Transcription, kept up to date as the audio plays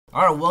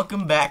Alright,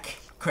 welcome back,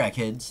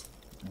 crackheads.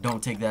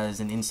 Don't take that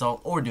as an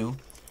insult, or do.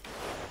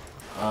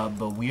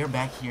 But we are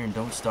back here and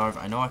don't starve.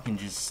 I know I can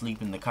just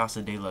sleep in the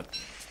Casa de la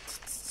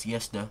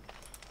Siesta,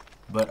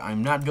 but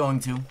I'm not going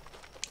to.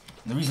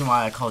 The reason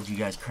why I called you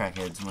guys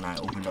crackheads when I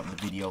opened up the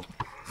video is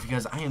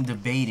because I am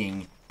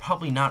debating,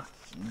 probably not,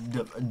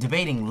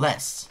 debating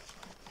less.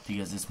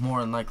 Because it's more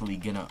than likely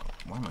gonna,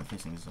 why am I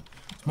facing this?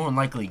 It's more than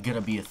likely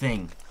gonna be a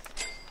thing.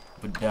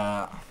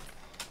 But,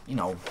 you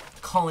know,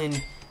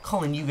 calling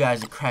you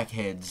guys the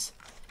crackheads,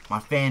 my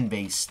fan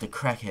base, the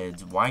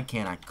crackheads, why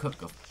can't I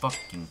cook a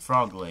fucking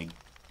frog leg?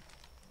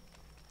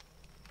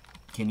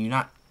 Can you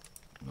not?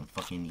 I'll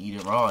fucking eat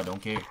it raw, I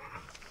don't care.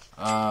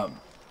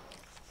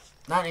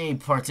 Not any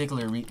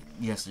particular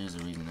yes, there's a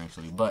reason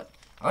actually, but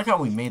I like how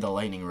we made the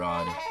lightning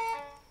rod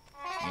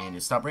and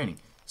it stopped raining.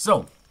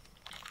 So,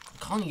 I'm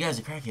calling you guys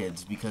the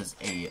crackheads because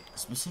a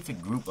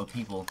specific group of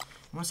people,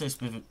 when I say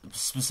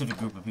specific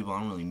group of people,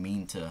 I don't really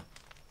mean to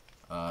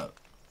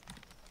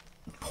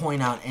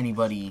point out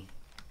anybody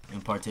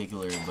in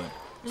particular, but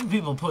there's some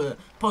people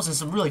posting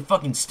some really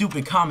fucking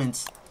stupid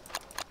comments.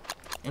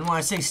 And when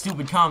I say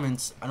stupid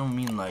comments, I don't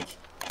mean like,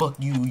 fuck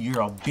you,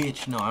 you're a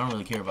bitch. No, I don't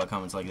really care about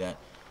comments like that.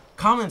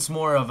 Comments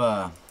more of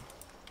a,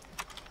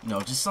 you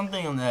know, just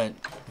something that,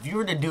 if you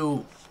were to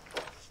do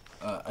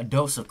a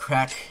dose of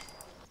crack,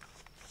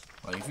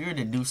 like if you were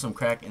to do some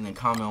crack and then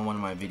comment on one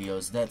of my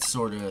videos, that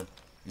sort of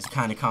is the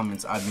kind of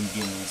comments I've been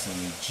getting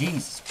recently.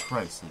 Jesus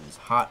Christ, it is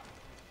hot.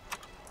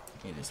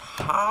 It is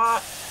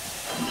hot.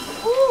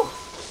 Woo!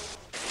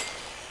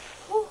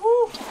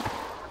 Woohoo!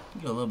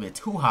 Get a little bit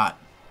too hot.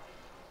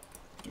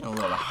 Getting a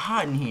little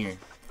hot in here.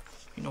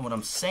 You know what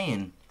I'm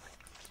saying?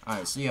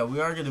 Alright, so yeah, we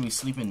are going to be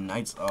sleeping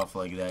nights off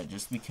like that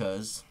just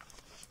because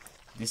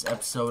this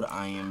episode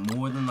I am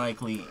more than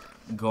likely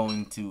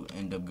going to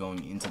end up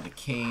going into the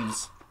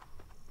caves.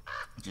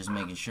 Just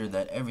making sure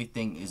that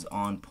everything is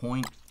on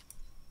point.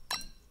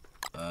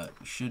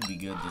 Should be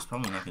good. There's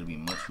probably not going to be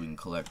much we can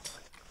collect.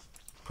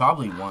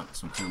 Probably want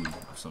some food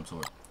of some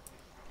sort.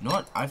 You know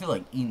what? I feel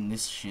like eating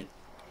this shit.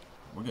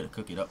 We're going to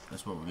cook it up.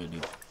 That's what we're going to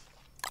do.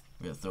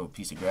 We're going to throw a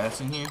piece of grass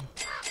in here.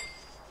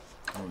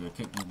 And we're going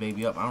to cook this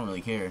baby up. I don't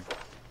really care.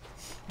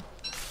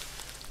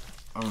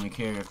 I don't really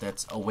care if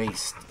that's a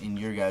waste in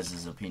your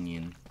guys'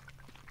 opinion.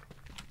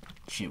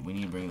 Shit, we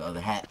need to bring the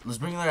other hat. Let's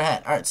bring the other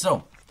hat. Alright,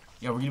 so,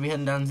 yeah, we're going to be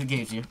heading down to the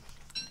caves here.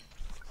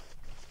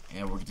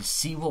 And we're going to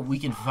see what we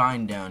can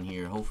find down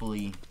here.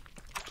 Hopefully,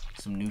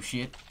 some new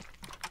shit.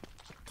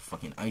 The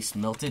fucking ice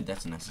melted.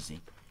 That's nice to see.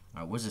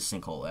 Alright, where's this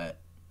sinkhole at?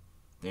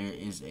 There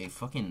is a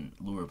fucking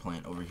lure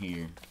plant over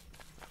here.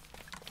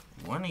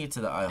 We want to get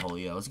to the eye hole.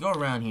 Yeah, let's go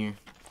around here.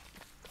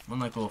 One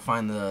like we'll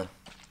find the...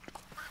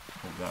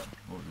 Oh god,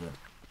 what was that?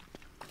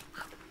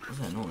 What's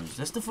that noise?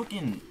 That's the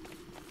fucking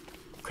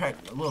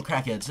little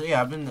crackhead. So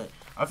yeah,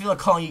 I feel like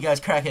calling you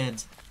guys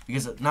crackheads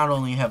because not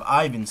only have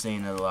I been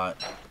saying it a lot,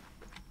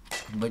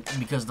 but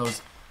because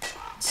those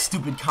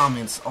stupid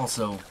comments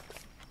also.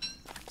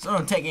 So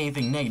don't take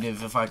anything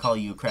negative if I call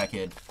you a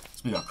crackhead.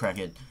 Speak of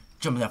crackhead,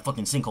 jump in that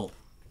fucking sinkhole.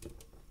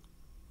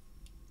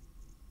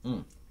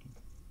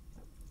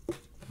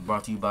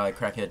 Brought to you by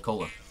Crackhead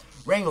Cola.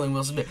 Wrangling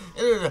Wilson.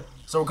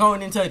 So we're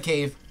going into a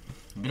cave.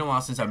 It's been a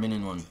while since I've been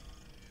in one.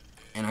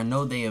 And I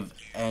know they have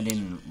added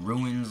in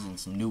ruins and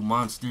some new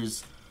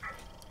monsters.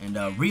 And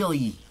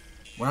really,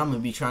 what I'm going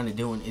to be trying to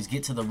do is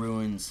get to the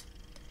ruins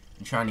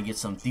and trying to get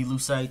some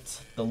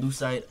Thelusite.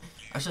 I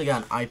actually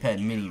got an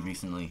iPad mini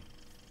recently.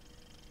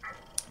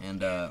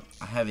 And I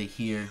have it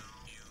here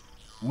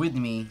with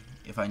me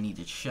if I need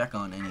to check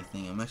on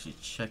anything. I'm actually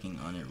checking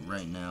on it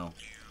right now.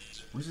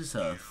 Where's this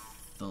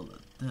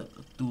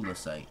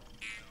Thulasite?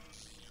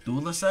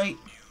 Thulasite?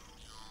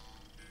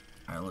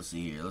 Alright, let's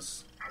see here.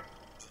 Let's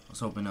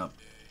open up.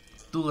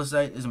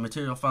 Thulasite is a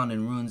material found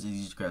in ruins. It's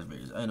used to craft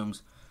various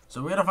items.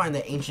 So we're gonna find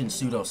the ancient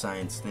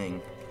pseudoscience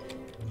thing.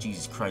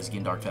 Jesus Christ,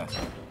 getting dark fast.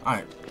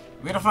 Alright,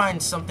 we're gonna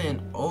find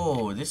something.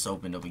 Oh, this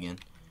opened up again.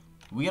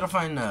 We gotta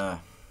find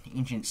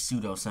ancient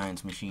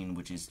pseudoscience machine,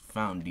 which is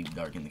found deep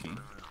dark in the cave.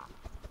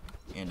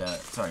 And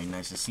sorry,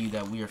 nice to see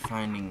that we are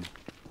finding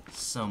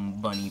some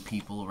bunny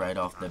people right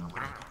off the...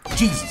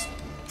 Jesus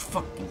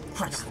fucking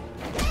Christ.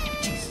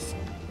 Jesus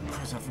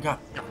Christ, I forgot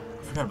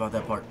about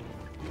that part.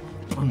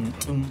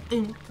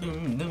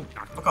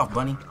 Fuck off,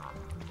 bunny.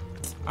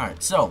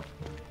 Alright, so.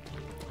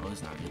 Oh,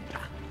 that's not good.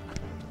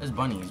 This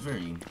bunny is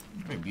very,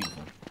 very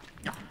beautiful.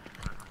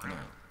 Right.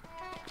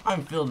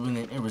 I'm filled with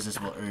an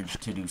irresistible urge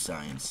to do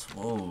science.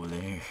 Whoa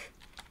there.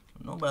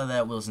 Don't know about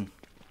that, Wilson.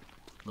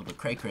 A little bit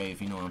cray-cray,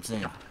 if you know what I'm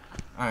saying.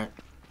 Alright.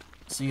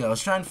 So yeah, I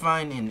was trying to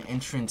find an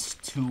entrance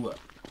to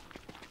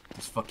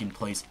this fucking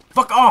place.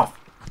 Fuck off!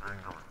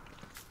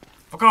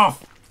 Fuck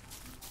off!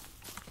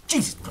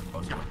 Jesus!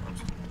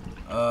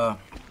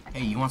 Hey,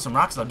 you want some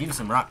rocks? I'll give you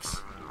some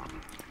rocks.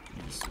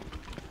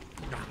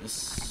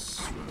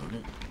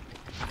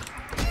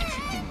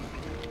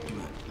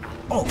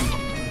 Oh!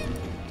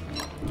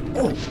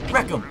 Oh!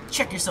 Wreck him!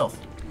 Check yourself!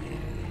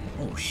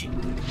 Oh, shit. Oh!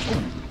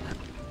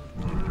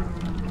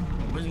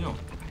 Where's he going?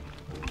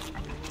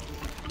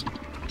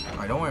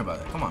 Alright, don't worry about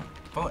that. Come on.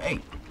 Hey,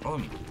 follow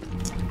me.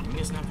 Give me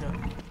a snapshot.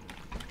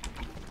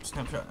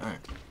 Snapshot.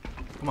 Alright.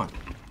 Come on.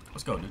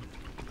 Let's go, dude.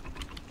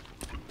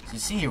 So you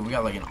see here, we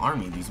got like an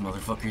army of these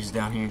motherfuckers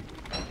down here.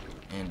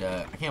 And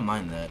I can't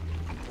mind that.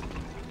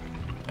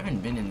 I haven't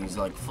been in these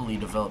like fully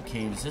developed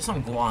caves. There's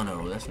some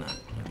guano. That's not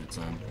a good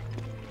sign.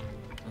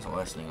 That's the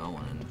last thing I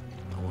want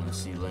to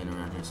see laying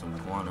around here. Some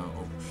guano.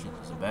 Oh shit,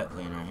 there's a bat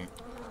laying around here.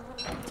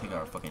 Take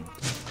our fucking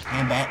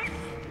hand bat.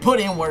 Put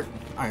in work.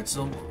 Alright,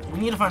 so we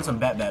need to find some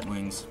bat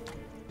wings.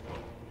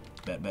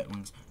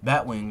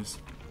 Bat wings.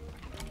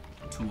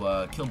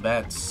 To kill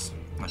bats.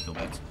 Not kill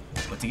bats.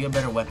 But to get a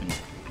better weapon.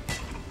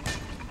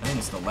 I think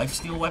it's the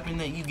lifesteal weapon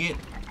that you get.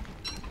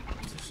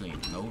 Actually,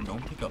 no,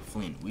 don't pick up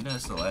flint.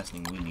 That's the last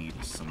thing we need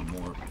is some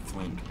more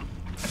flint.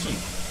 Actually,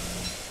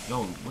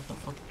 yo, what the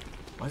fuck?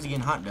 Why is it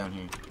getting hot down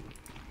here?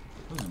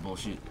 This is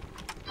bullshit.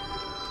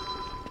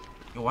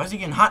 Yo, why is it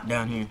getting hot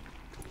down here?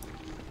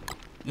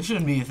 This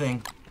shouldn't be a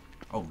thing.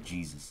 Oh,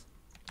 Jesus.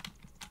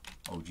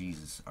 Oh,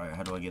 Jesus. Alright,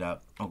 how do I get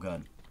out? Oh,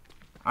 God.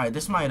 Alright,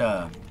 this might,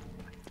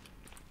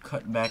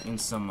 cut back in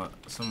some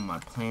of my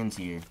plans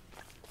here.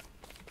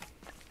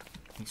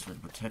 Thanks for the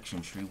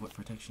protection, tree. What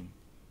protection?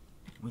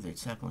 Withered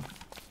sapling?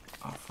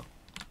 Oh, fuck.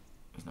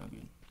 It's not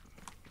good.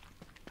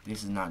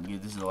 This is not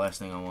good. This is the last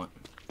thing I want.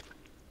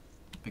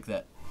 Pick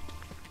that.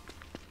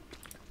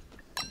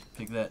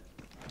 Pick that.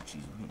 Jeez,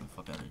 we're getting the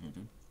fuck out of here,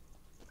 dude.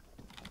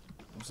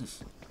 What's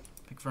this?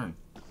 Pick fern.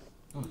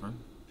 Oh, fern.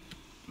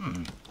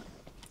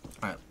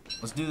 Alright,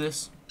 let's do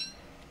this.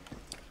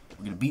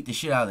 We're gonna beat the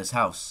shit out of this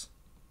house.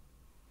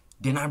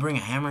 Didn't I bring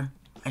a hammer?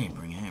 I didn't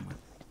bring a hammer.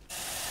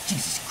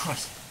 Jesus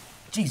Christ.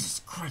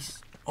 Jesus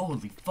Christ.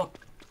 Holy fuck.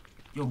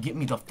 Yo, get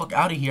me the fuck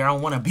out of here. I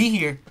don't want to be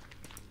here.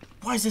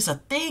 Why is this a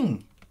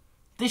thing?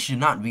 This should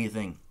not be a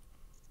thing.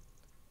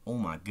 Oh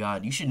my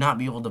God. You should not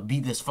be able to be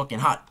this fucking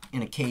hot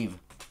in a cave.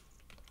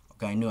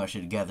 Okay, I knew I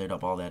should have gathered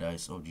up all that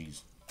ice. Oh,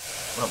 jeez.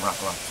 What up,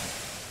 rock?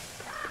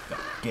 God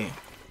damn.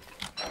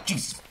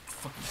 Jesus.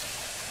 Fucking.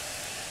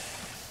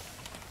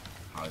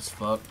 Hot as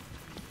fuck.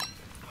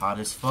 Hot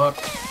as fuck.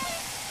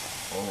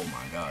 Oh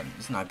my God.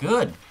 It's not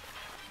good.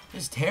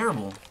 It's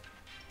terrible.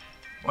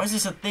 Why is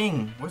this a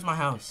thing? Where's my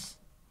house?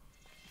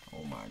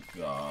 Oh my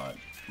God.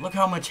 Look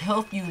how much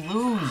health you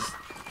lose.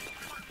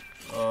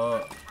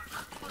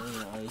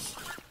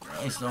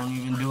 Ice don't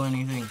even do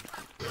anything.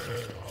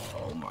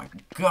 Oh my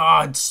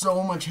God.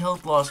 So much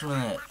health loss from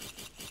that.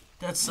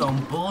 That's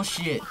some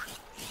bullshit.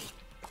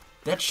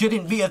 That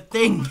shouldn't be a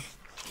thing.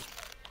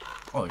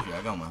 Oh shit,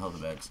 I got my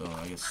health back, so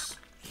I guess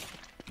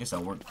that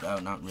worked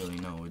out. Not really,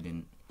 no, it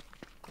didn't.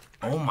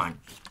 Oh my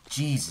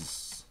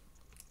Jesus.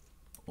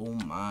 Oh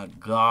my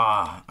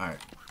God. Alright.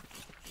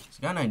 So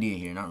I got an idea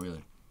here, not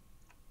really.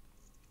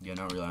 Yeah,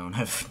 not really, I don't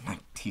have an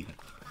idea.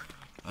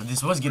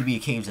 This was gonna be a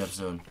caves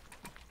episode.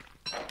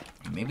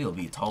 Maybe it'll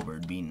be a tall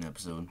bird beating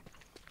episode.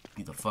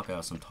 Beat the fuck out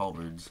of some tall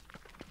birds.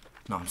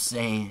 No, I'm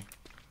saying.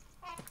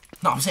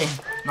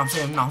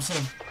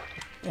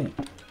 Ooh.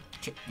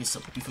 Check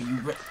yourself before you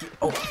wreck it.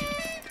 Oh.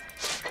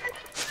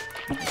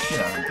 Beat the shit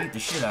out of him. Beat the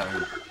shit out of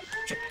him.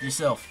 Check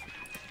yourself.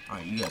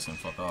 Alright, you guys can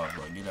fuck off.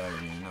 Like, get out of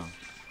here.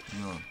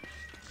 No.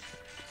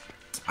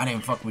 I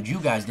didn't fuck with you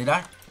guys, did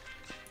I?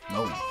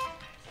 No.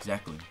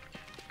 Exactly.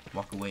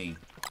 Walk away.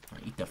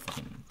 Alright, eat that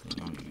fucking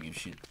thing. I don't give a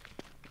shit.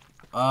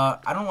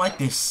 I don't like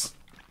this.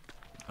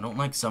 I don't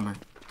like summer.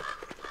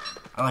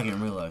 I like it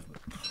in real life,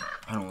 but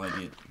I don't like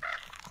it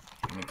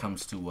when it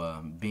comes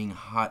to being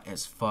hot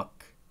as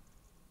fuck.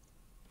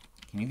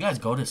 Can you guys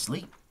go to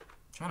sleep?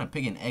 I'm trying to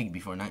pick an egg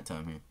before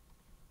nighttime here.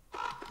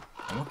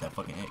 I want that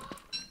fucking egg.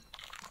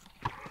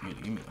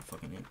 Give me that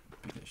fucking egg.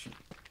 Pick that shit.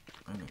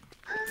 Right now.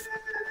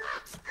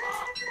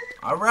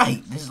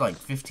 Alright! This is like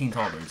 15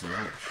 tall birds here.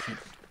 Holy shit.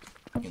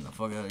 Getting the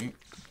fuck out of here.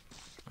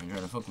 I ain't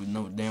trying to fuck with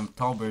no damn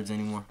tall birds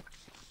anymore.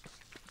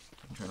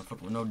 I'm trying to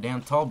fuck with no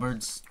damn tall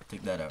birds.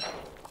 Take that out.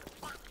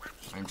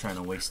 I ain't trying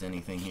to waste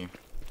anything here.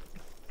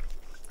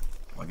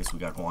 Well, I guess we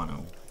got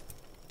guano.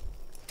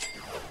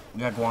 We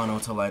got guano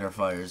to light our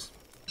fires.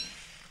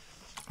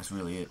 That's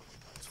really it.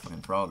 It's a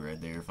fucking frog right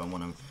there. If I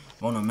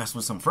wanna mess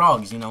with some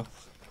frogs, you know.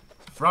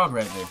 Frog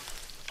right there.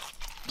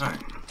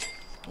 Alright.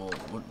 Well,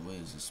 what way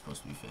is this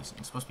supposed to be facing?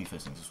 It's supposed to be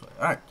facing this way.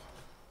 Alright.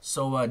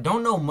 So,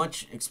 don't know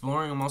much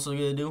exploring I'm also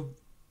gonna do.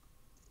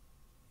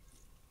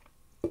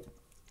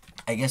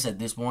 I guess at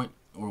this point,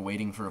 we're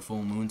waiting for a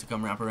full moon to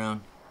come wrap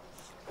around.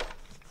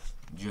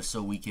 Just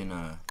so we can,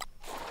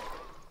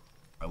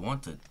 I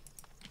want to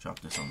drop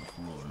this on the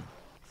floor.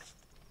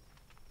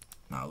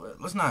 Now,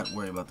 let's not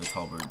worry about the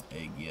tall bird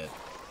egg yet.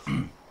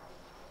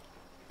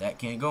 That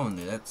can't go in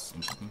there. That's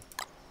interesting.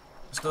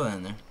 Let's throw that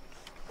in there.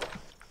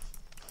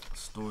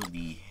 Store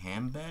the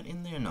ham bat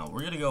in there? No,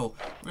 we're gonna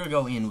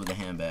go in with the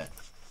ham bat.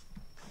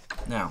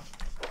 Now,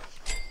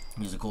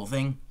 here's a cool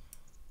thing.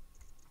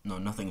 No,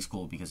 nothing's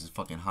cool because it's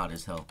fucking hot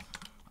as hell.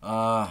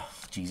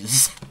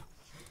 Jesus.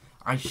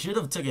 I should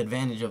have took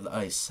advantage of the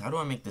ice. How do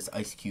I make this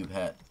ice cube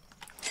hat?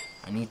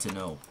 I need to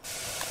know.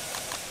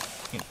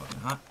 Can't fucking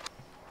hot.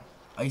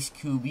 Ice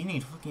cube, you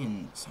need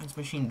fucking science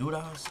machine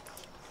doodahs.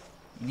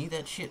 You need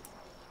that shit.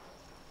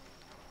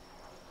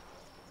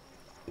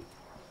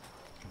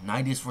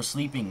 Night is for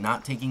sleeping,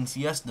 not taking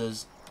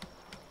siestas.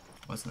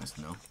 What's nice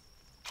to know?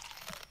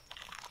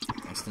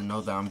 Nice to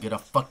know that I'm gonna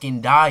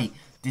fucking die.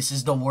 This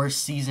is the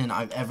worst season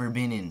I've ever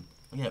been in.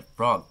 Look at that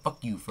frog.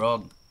 Fuck you,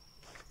 frog.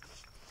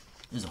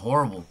 This is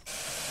horrible.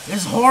 This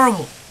is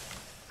horrible.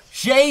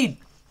 Shade.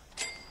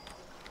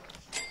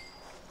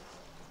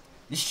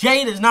 This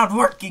shade is not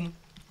working.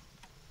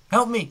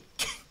 Help me.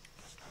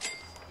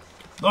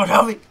 Lord,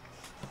 help me.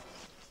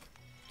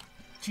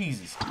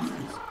 Jesus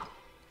Christ.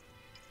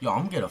 Yo,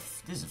 I'm gonna.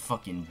 This is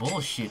fucking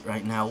bullshit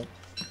right now.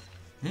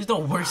 This is the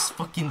worst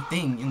fucking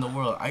thing in the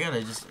world. I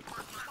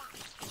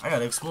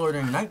gotta explore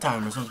during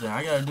nighttime or something.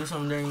 I gotta do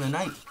something during the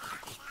night.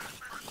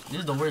 This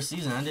is the worst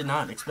season. I did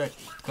not expect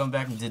to come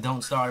back into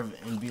Don't Starve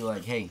and be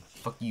like, hey,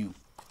 fuck you.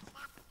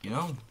 You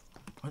know?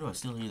 Why do I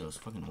still hear those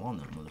fucking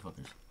walnut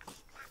motherfuckers?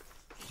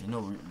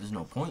 There's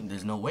no point.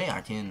 There's no way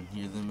I can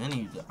hear them I don't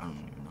even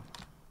know.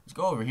 Let's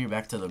go over here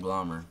back to the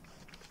Glommer.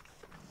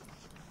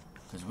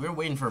 Because we're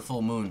waiting for a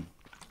full moon.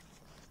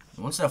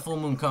 And once that full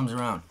moon comes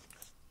around,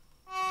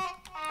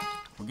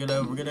 we're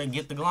gonna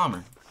get the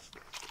Glommer.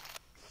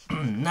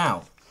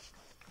 Now,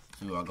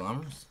 to our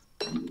Glommers.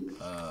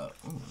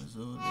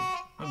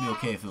 That'd be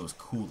okay if it was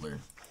cooler.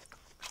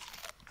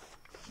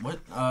 What?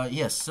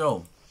 Yes,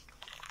 so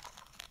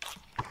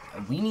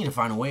we need to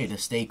find a way to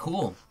stay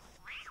cool.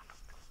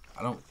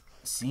 I don't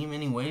see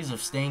many ways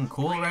of staying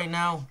cool right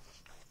now.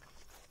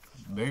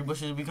 Berry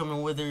bushes are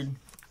becoming withered.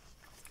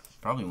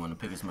 Probably want to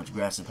pick as much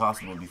grass as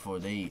possible before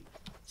they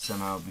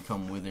somehow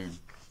become withered.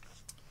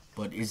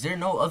 But is there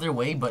no other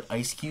way but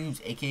ice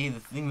cubes, aka the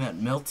thing that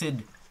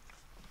melted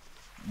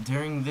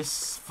during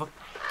this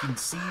fucking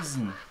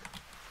season?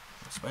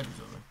 Oh, spiders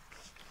over.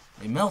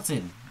 They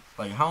melted.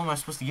 Like, how am I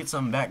supposed to get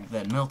something back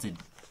that melted?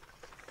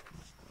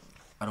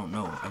 I don't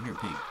know. I hear a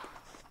pig.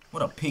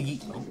 What a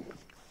piggy. Oh.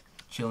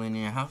 Chilling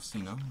in your house,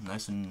 you know.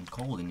 Nice and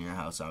cold in your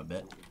house, I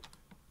bet.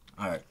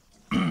 Alright.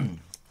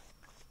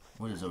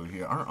 What is over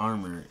here? Our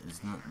armor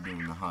is not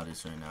doing the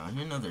hottest right now. I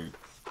hear another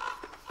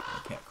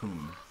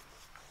raccoon.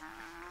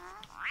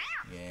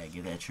 Yeah,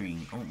 get that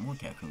tree. Oh, more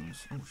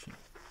raccoons. Oh, shit.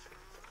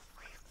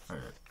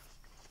 Alright.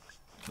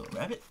 Kill a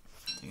rabbit.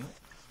 Take it.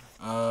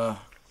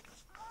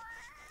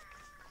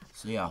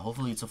 So yeah,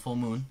 hopefully it's a full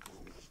moon.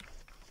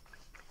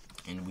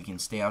 And we can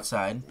stay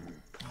outside.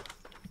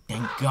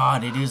 Thank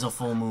God it is a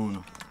full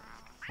moon.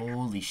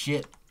 Holy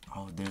shit.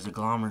 Oh, there's a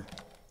Glommer.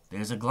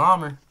 There's a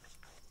Glommer.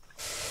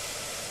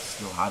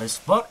 Still hot as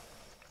fuck.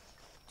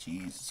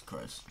 Jesus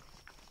Christ.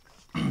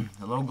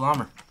 Hello,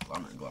 Glommer.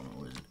 Glommer,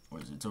 where is it?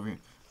 Where is it? It's over here.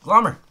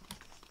 Glommer!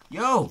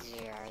 Yo!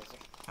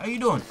 How you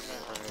doing?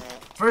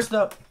 First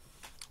up,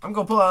 I'm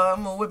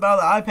gonna whip out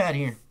the iPad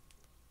here.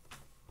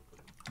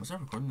 Was I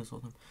recording this whole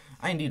time?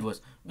 I indeed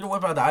was. I'm gonna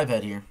whip out the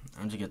iPad here.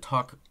 I'm just gonna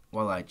talk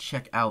while I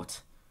check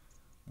out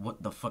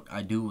what the fuck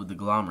I do with the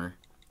Glommer.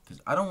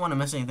 Because I don't want to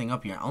mess anything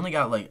up here. I only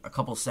got like a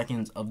couple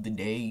seconds of the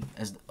day,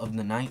 of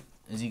the night,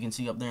 as you can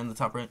see up there in the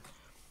top right.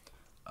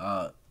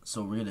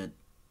 So we're gonna...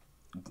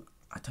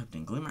 I typed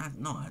in Glimmer?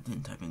 No, I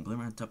didn't type in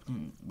Glimmer. I typed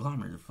in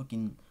Glommer. The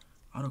fucking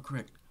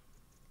autocorrect.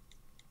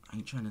 I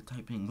ain't trying to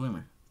type in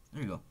Glimmer.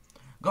 There you go.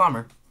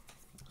 Glommer.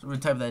 So we're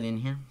gonna type that in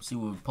here. See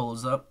what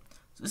pulls up.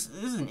 This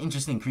is an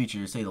interesting creature,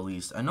 to say the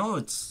least. I know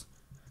it's...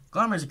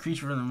 Glommer is a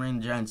creature from the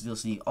Rain Giants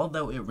DLC.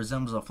 Although it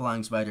resembles a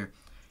flying spider,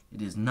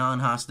 it is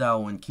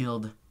non-hostile when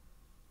killed.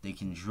 They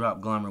can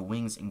drop Glommer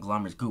wings and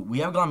Glommer's goop. We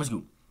have Glommer's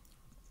goop.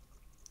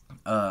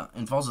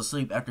 And falls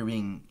asleep after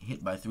being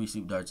hit by 3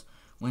 sleep darts.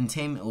 When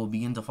tamed, it will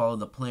begin to follow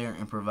the player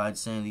and provide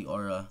sanity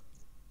aura.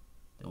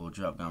 They will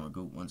drop Glommer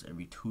goop once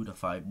every 2 to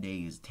 5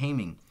 days.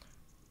 Taming.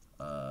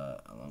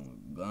 Along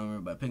with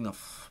Glommer,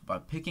 by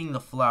picking the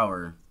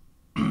flower,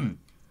 the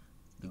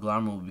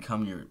Glommer will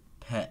become your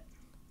pet.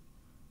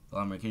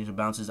 Glommer occasionally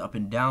bounces up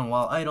and down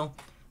while idle.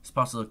 It's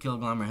possible to kill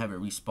Glommer and have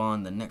it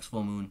respawn the next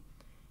full moon.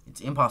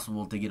 It's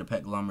impossible to get a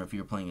pet Glommer if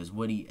you're playing as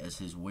Woody, as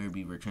his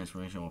werebeaver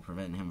transformation will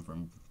prevent him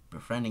from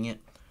befriending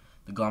it.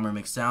 The Glommer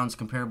makes sounds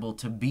comparable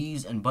to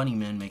bees and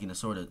bunnymen, making a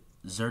sort of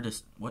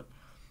Zerdus. What?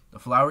 The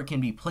flower can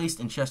be placed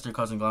in Chester,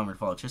 causing Glommer to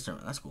follow Chester.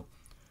 That's cool.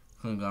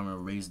 Killing Glommer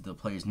will raise the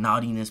player's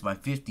naughtiness by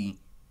 50,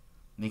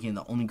 making it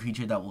the only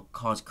creature that will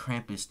cause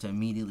Krampus to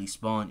immediately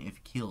spawn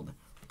if killed.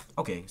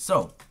 Okay,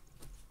 so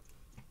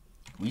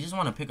we just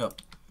want to pick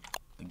up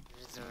the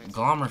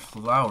Glommer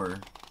flower.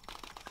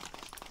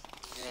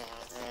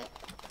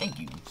 Thank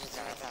you.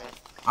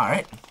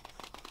 Alright.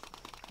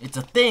 It's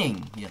a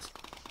thing. Yes.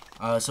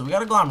 So we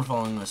got a Glommer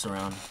following us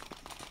around.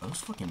 Are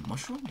those fucking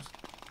mushrooms?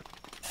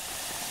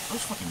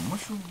 Those fucking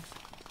mushrooms?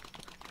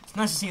 It's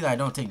nice to see that I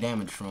don't take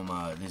damage from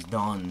this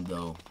dawn,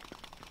 though.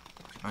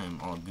 I am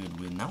all good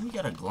with. Now we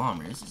got a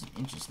Glommer. This is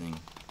interesting.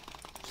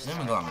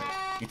 Salmon Glommer.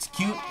 It's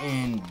cute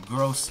and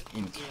gross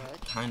and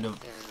kind of...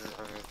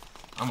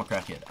 I'm a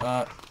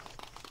crackhead.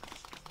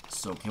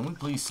 So can we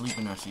please sleep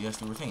in our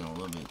siesta? We're taking a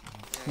little bit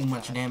too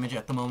much damage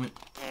at the moment.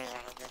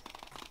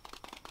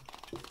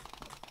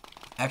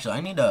 Actually,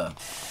 I need to...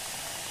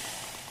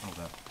 Oh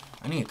god.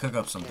 I need to cook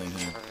up something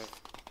here.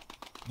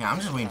 Yeah, I'm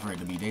just waiting for it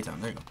to be daytime.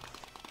 There you go.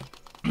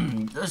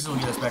 This will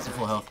get us back to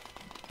full health.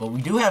 But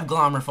we do have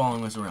Glommer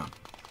following us around.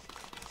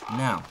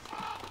 Now,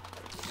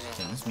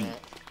 okay, this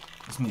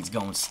meat's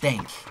going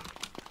stank.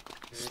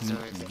 This meat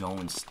is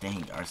going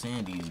stank. Our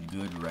sanity is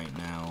good right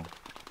now.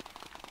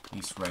 At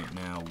least right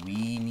now.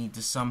 We need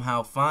to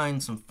somehow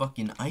find some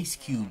fucking ice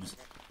cubes.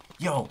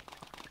 Yo,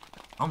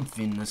 I'm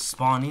finna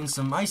spawn in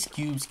some ice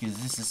cubes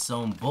because this is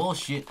some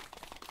bullshit.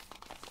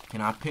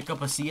 Can I pick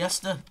up a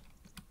siesta?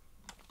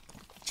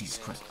 Jesus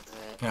Christ.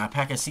 Can I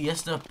pack a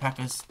siesta?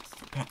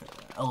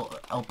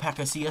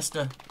 Alpaca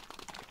siesta?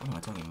 What am I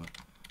talking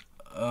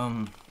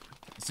about?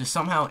 Is there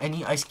somehow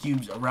any ice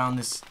cubes around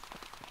this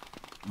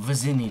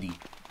vicinity?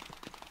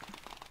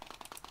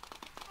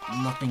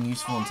 Nothing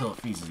useful until it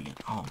freezes again.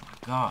 Oh my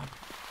god.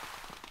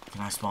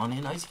 Can I spawn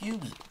in ice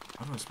cubes?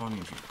 How do I spawn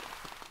in shit?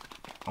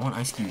 I want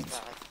ice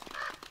cubes.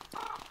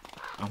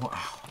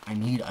 I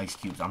need ice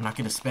cubes. I'm not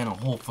gonna spend a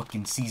whole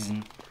fucking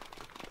season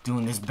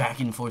doing this back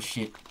and forth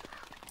shit.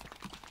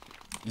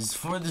 This is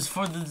for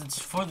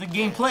the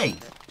gameplay.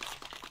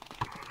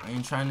 I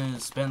ain't trying to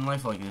spend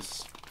life like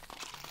this.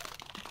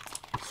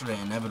 It's sort of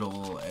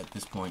inevitable at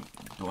this point.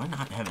 Do I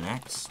not have an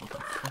axe? What the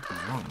fuck is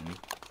wrong with me?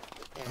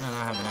 I do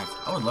not have an axe.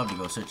 I would love to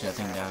go search that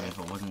thing down if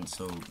it wasn't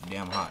so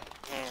damn hot.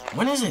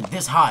 When is it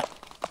this hot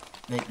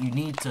that you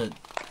need to?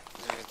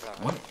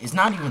 What? It's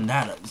not even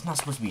that. It's not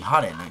supposed to be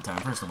hot at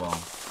nighttime. First of all,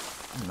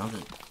 another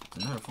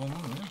full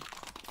moon. Yeah.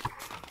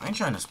 I ain't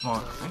trying to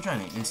spawn. I'm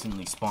trying to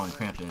instantly spawn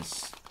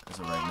Krampus as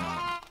of right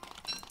now.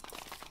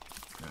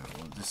 Alright,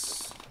 well,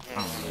 this. I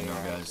don't really know,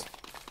 guys.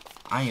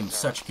 I am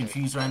such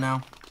confused right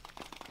now.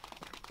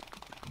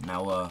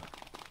 Now,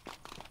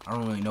 I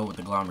don't really know what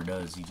the Glommer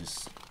does. He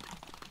just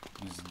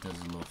does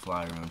a little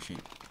fly around shit.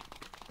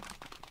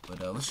 But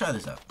let's try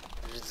this out.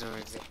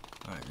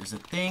 Alright, there's a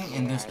thing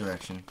in this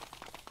direction.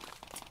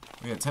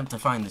 We're gonna attempt to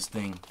find this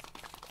thing.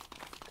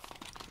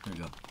 There we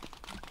go.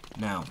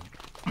 Now,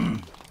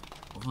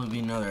 hopefully it'll be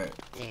another.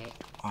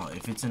 Oh,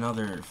 if it's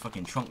another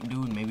fucking trunk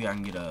dude, maybe I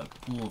can get a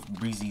cool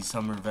breezy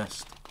summer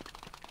vest.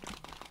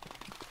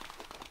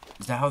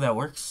 Is that how that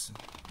works?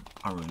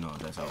 I don't really know if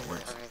that's how it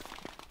works.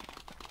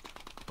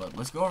 But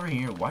let's go over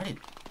here. Why did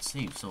it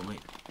save so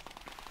late?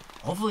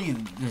 Hopefully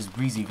this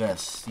breezy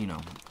vest, you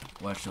know,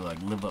 will actually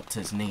like live up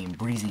to its name,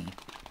 breezy.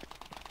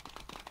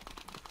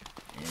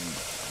 And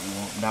we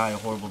won't die a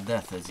horrible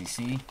death, as you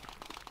see.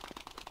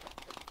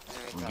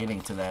 We're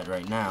getting to that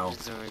right now.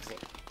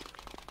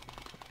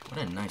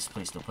 What a nice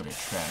place to put a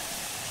trap.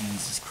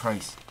 Jesus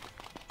Christ.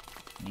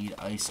 Need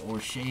ice or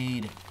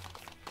shade.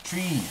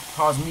 Tree,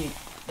 cause me.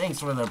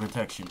 Thanks for the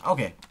protection.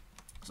 Okay.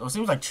 So it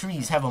seems like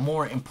trees have a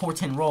more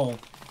important role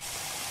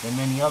than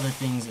many other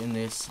things in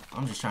this.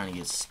 I'm just trying to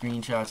get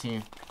screenshots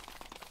here.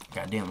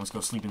 Goddamn, let's go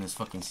sleep in this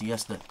fucking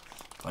siesta.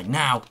 Like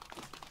now.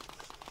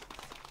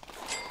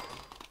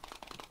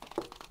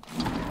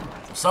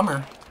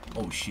 Summer.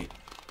 Oh shit.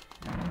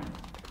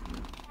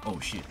 Oh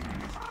shit.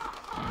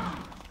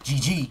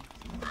 GG.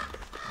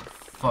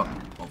 Fuck.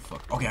 Oh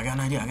fuck. Okay, I got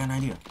an idea. I got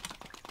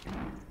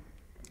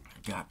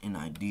an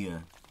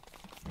idea.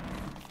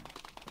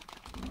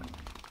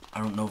 I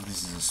don't know if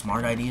this is a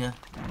smart idea,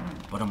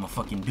 but I'm gonna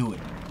fucking do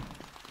it.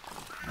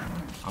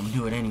 I'm gonna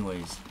do it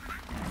anyways.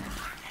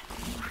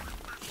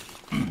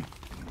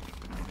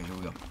 Okay, here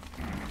we go.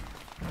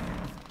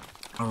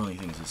 I don't really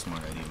think it's a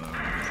smart idea, but I'm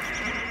gonna do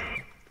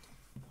it.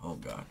 Oh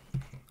god.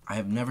 I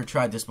have never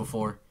tried this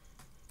before,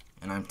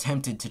 and I'm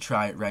tempted to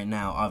try it right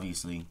now,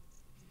 obviously.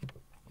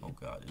 Oh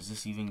god, is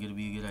this even gonna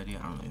be a good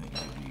idea? I don't really think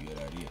it's gonna be a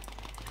good idea.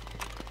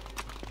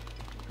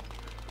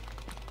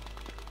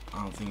 I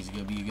don't think it's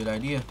gonna be a good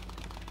idea.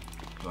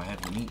 Do I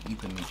have the meat? Eat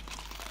the meat.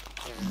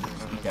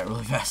 Just eat that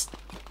really fast.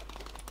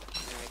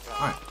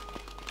 Alright.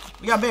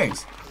 We got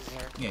berries.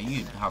 Yeah,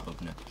 you can hop up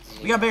now.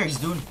 We got berries,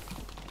 dude.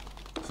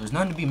 So there's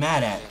nothing to be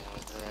mad at.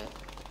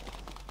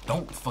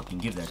 Don't fucking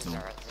give that to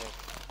him.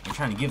 I'm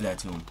trying to give that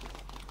to him.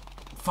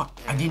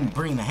 Fuck, I didn't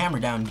bring the hammer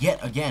down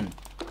yet again.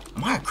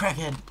 Am I a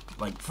crackhead?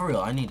 Like, for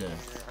real, I need to...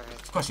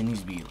 This question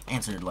needs to be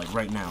answered, like,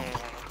 right now.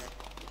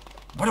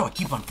 Why do I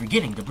keep on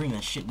forgetting to bring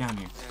that shit down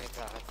here?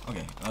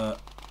 Okay,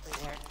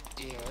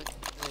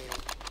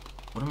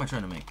 what am I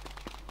trying to make?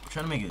 I'm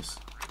trying to make this.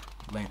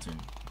 Lantern.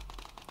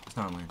 It's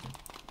not a lantern.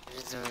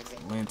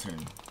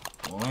 Lantern.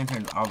 Well,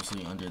 lantern's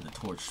obviously under the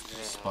torch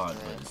spot,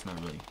 but it's not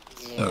really...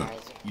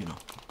 you know.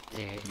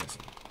 Yes.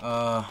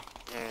 No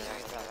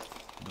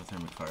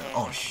thermic fire.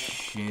 Oh,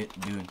 shit,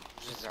 dude.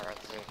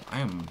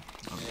 I am...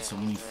 Okay, so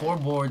we need 4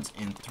 boards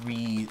and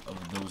 3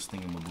 of those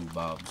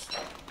thingamaboo-bobs.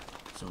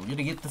 So we're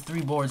gonna get the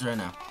 3 boards right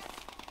now.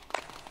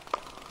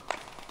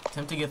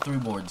 Attempt to get 3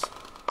 boards.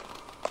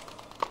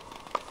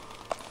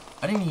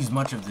 I didn't use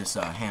much of this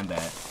hand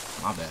bat.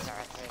 My bad.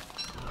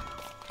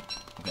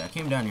 Okay, I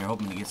came down here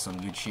hoping to get some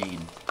good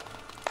shade.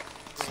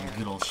 Some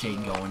good old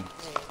shade going.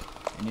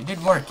 And it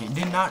did work. It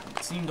did not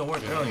seem to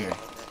work earlier.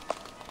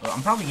 Well,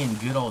 I'm probably getting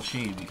good old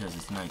shade because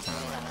it's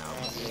nighttime right now.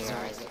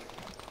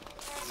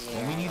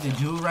 What we need to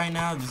do right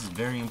now, this is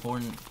very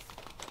important.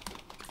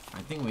 I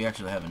think we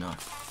actually have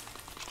enough.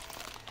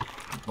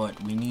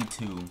 But we need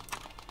to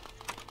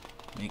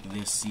make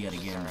this yet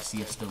again,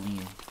 siesta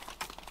lean.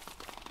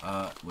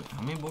 Wait,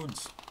 how many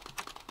boards?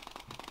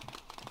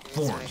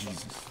 4,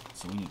 Jesus.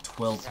 So we need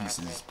 12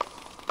 pieces.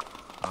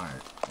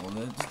 Alright, well,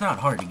 it's not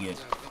hard to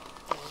get.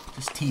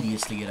 Just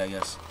tedious to get, I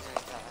guess.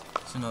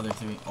 It's another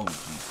 3. Oh,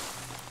 jeez.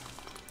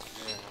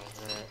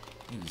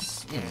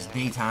 It is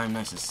daytime,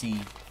 nice to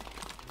see.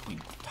 Wait,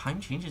 time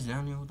changes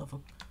down here? What the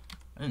fuck?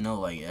 I didn't know,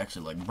 like, it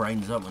actually, like,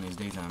 brightens up when it's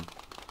daytime.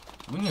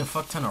 We need a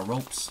fuck ton of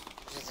ropes.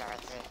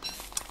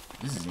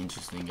 This is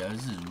interesting,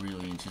 guys. This is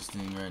really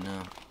interesting right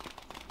now.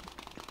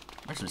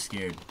 I'm actually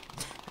scared.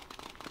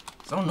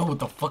 I don't know what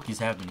the fuck is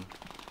happening.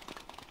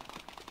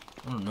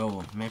 I don't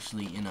know. I'm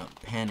actually in a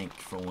panic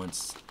for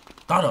once.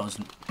 Thought I was...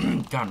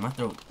 God, my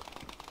throat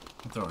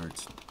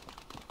hurts.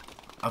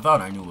 I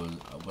thought I knew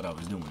what I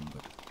was doing,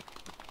 but...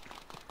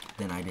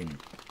 then I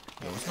didn't.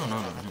 Yo, what's going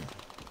on over here?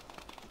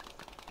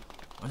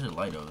 Why's there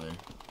light over there?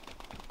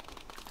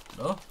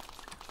 Hello?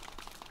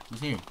 Who's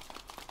here?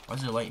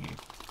 Why's there light here?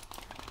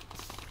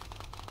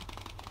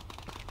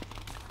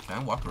 Can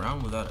I walk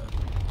around without a...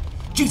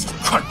 Jesus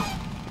Christ!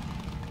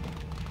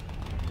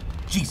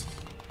 Jesus!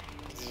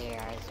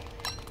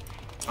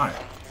 Alright.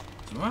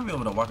 So we might be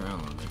able to walk around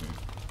a little bit here.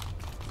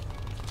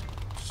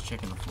 Just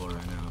checking the floor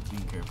right now,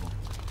 being careful.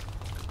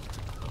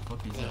 What the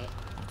fuck is that?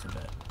 What's a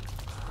bat?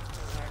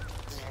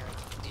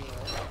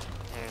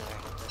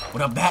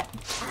 What up, bat?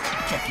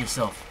 Check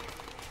yourself.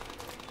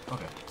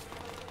 Okay.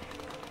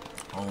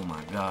 Oh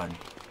my god.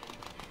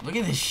 Look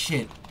at this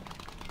shit.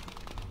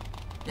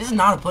 This is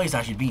not a place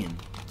I should be in.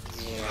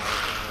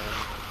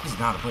 This is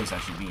not a place I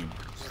should be in.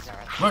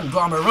 Run,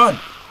 Glommer, run!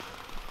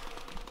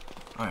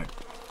 Alright.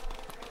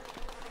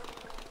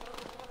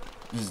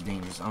 This is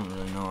dangerous. I don't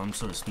really know. I'm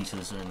sort of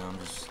speechless right now. I'm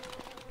just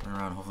running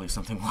around. Hopefully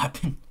something will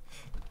happen.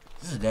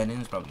 This is a dead end?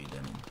 It's probably a dead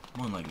end.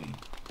 More than likely.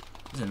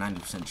 There's a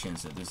 90%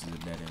 chance that this is a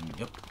dead end.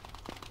 Yep.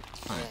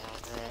 Alright.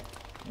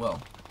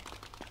 Well.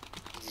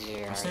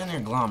 I'm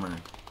standing near Glommer.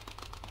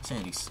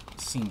 Sandy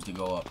seems to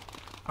go up.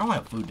 I don't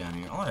have food down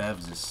here. All I have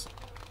is this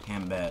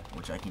ham bat,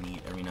 which I can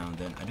eat every now and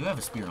then. I do have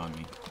a spear on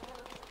me,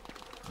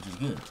 which is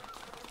good.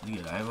 It's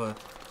good. I have a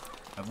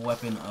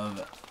weapon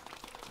of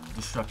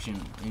destruction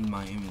in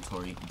my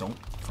inventory. Don't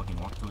fucking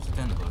walk towards the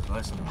tentacles.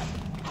 Last time.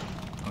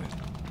 Okay.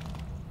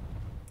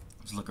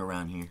 Let's look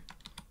around here.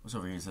 What's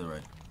over here to the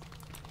right?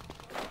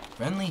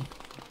 Friendly?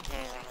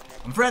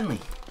 I'm friendly.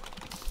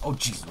 Oh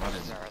Jesus! What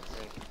is it?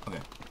 Okay.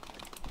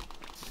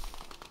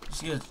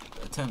 Just gonna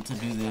attempt to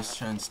do this.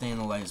 Try and stay in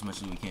the light as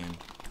much as we can.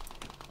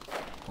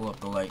 Pull up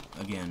the light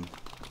again.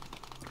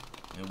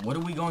 And what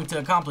are we going to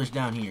accomplish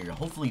down here?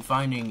 Hopefully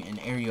finding an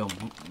area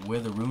where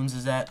the ruins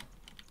is at.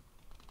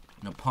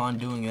 And upon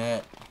doing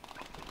that,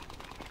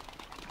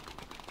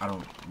 I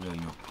don't really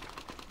know.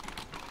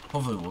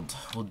 Hopefully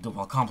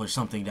we'll accomplish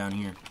something down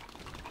here.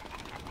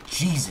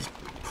 Jesus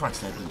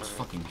Christ, that dude's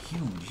fucking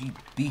huge. He's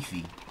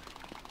beefy.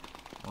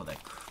 Oh, that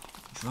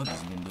drug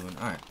he's been doing.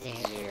 Alright.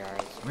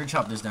 We're gonna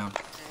chop this down.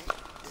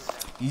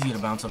 He's gonna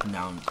bounce up and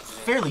down.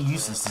 Fairly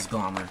useless, this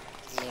Glommer.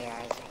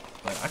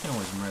 But I can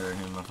always murder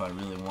him if I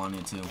really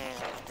wanted to.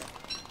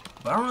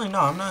 But I don't really know.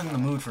 I'm not in the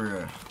mood for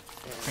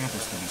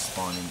Krampus to be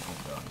spawning. Oh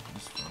god,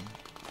 this is fun.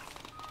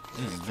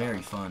 This is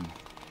very fun.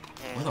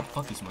 Where the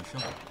fuck is my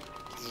shovel?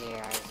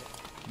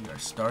 We are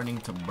starting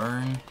to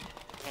burn.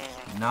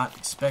 Did not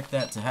expect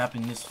that to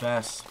happen this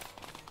fast.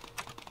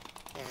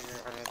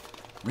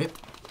 RIP.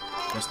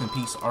 Rest in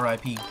peace.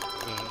 R.I.P.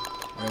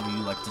 Whatever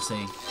you like to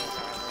say.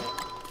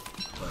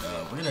 But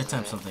we're gonna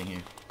attempt something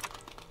here.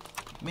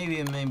 Maybe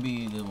it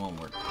won't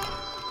work.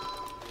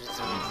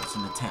 It's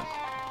an attempt.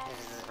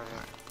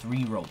 Right,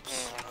 3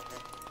 ropes.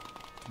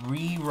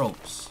 3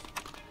 ropes.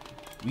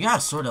 We gotta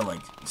sort of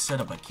like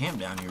set up a camp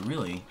down here,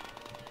 really.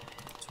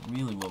 It's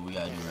really what we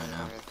gotta do right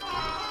now.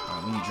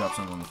 Alright, we need to drop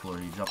something on the floor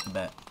here. Drop the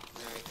bat.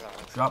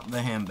 Drop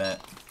the ham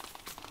bat.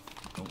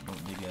 Don't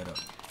dig that up.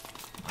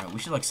 Alright, we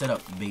should like set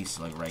up base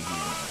like right here.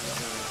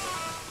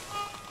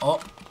 Oh!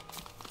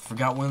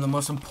 Forgot one of the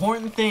most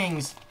important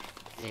things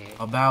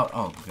about...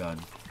 Oh, God.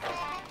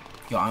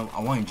 Yo,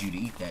 I wanted you to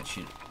eat that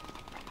shit.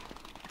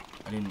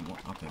 I didn't want...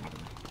 Okay,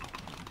 whatever.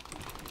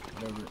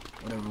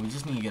 We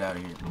just need to get out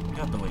of here. Get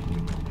out the way.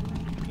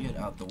 Get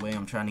out the way.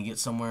 I'm trying to get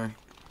somewhere.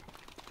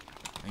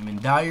 I'm in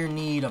dire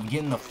need of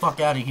getting the fuck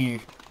out of here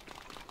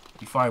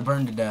before I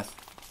burn to death.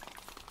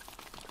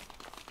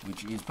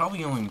 Which is probably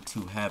going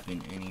to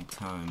happen any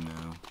time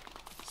now.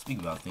 Speak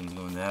about things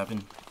going to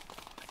happen.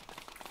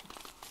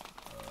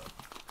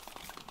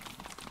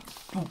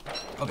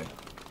 Okay.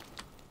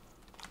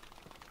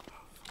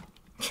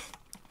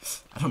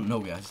 I don't know,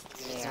 guys.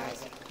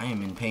 I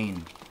am in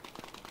pain.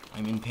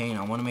 I'm in pain.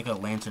 I want to make a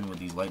lantern with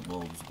these light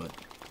bulbs, but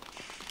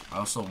I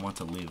also want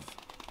to live.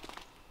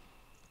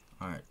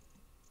 Alright.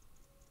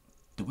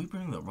 Did we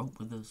bring the rope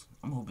with us?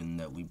 I'm hoping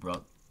that we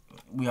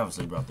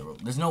obviously brought the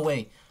rope. There's no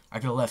way I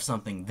could have left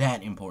something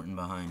that important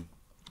behind.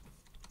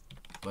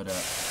 But,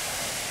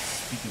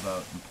 speak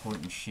about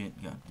important shit.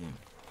 God damn.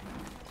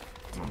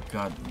 Oh,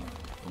 God.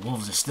 The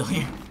wolves are still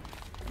here.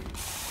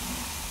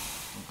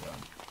 Oh, God.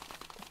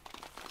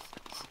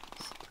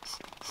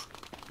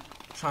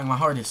 I'm trying my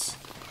hardest.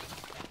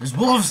 There's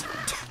wolves!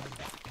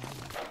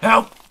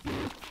 Help!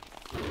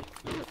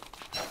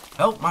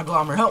 Help, my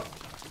Glommer, help!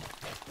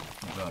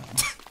 Oh god.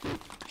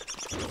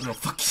 What the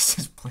fuck is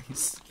this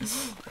place?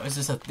 Why is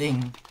this a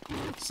thing?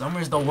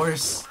 Summer's the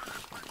worst.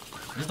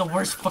 This is the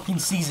worst fucking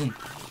season.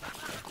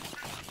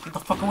 Get the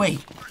fuck away,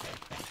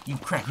 you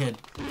crackhead.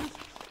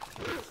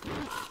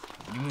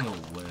 Give me a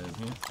web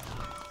here.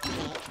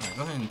 Alright,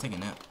 go ahead and take a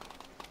nap.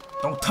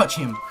 Don't touch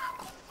him.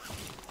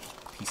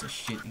 Piece of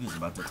shit, he was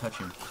about to touch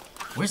him.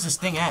 Where's this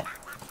thing at?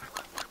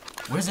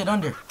 Where's it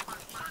under?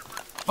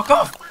 Fuck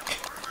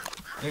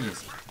off! There it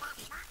is.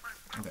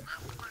 Okay.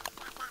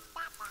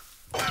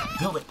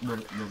 Build it, build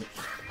it, build it.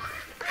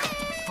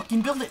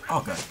 Fucking build it!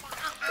 Oh god.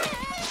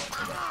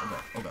 Oh god, oh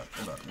god, oh god,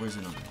 oh god. Where's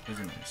it under? Where's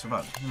it under?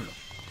 Survive. Here we go.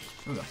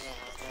 Here we go.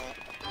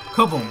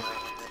 Kaboom!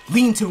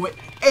 Lean to it!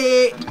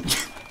 Hey!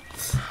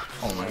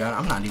 Oh my god,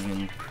 I'm not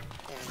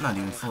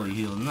even fully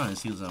healed. I'm not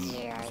as healed as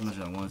much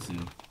as I want to.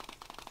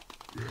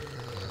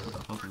 What the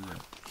fuck is that?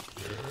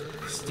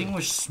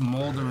 Extinguish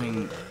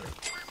smoldering.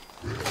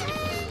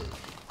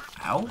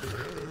 Ow?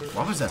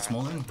 Why was that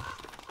smoldering?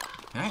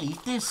 Can I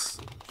eat this?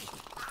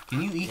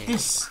 Can you eat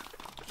this?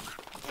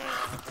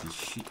 Fuck this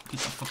shit. Get the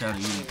fuck out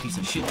of here, you piece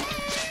of shit.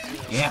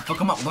 Yeah, fuck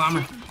him up,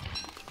 Glommer.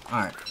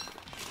 Alright.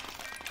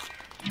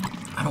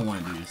 I don't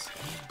want to do this.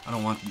 I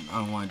don't want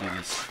to do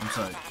this. I'm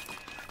sorry.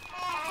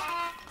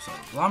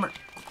 Glommer.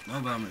 No,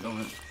 Glommer, don't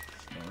hit.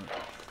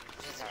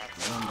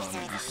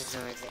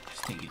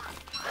 Just take it.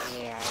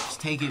 Just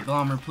take it,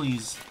 Glommer,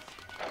 please.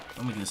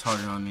 Don't make this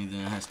harder on me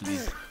than it has to be.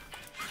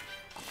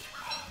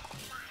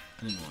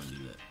 I didn't want to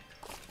do that.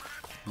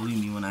 Believe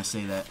me when I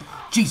say that.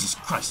 Jesus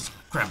Christ,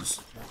 grab this.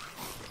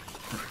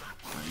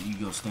 Alright, you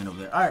go stand over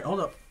there. Alright, hold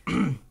up.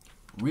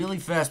 Really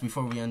fast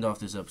before we end off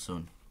this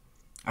episode.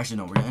 Actually,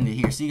 no, we're going to end it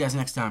here. See you guys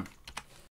next time.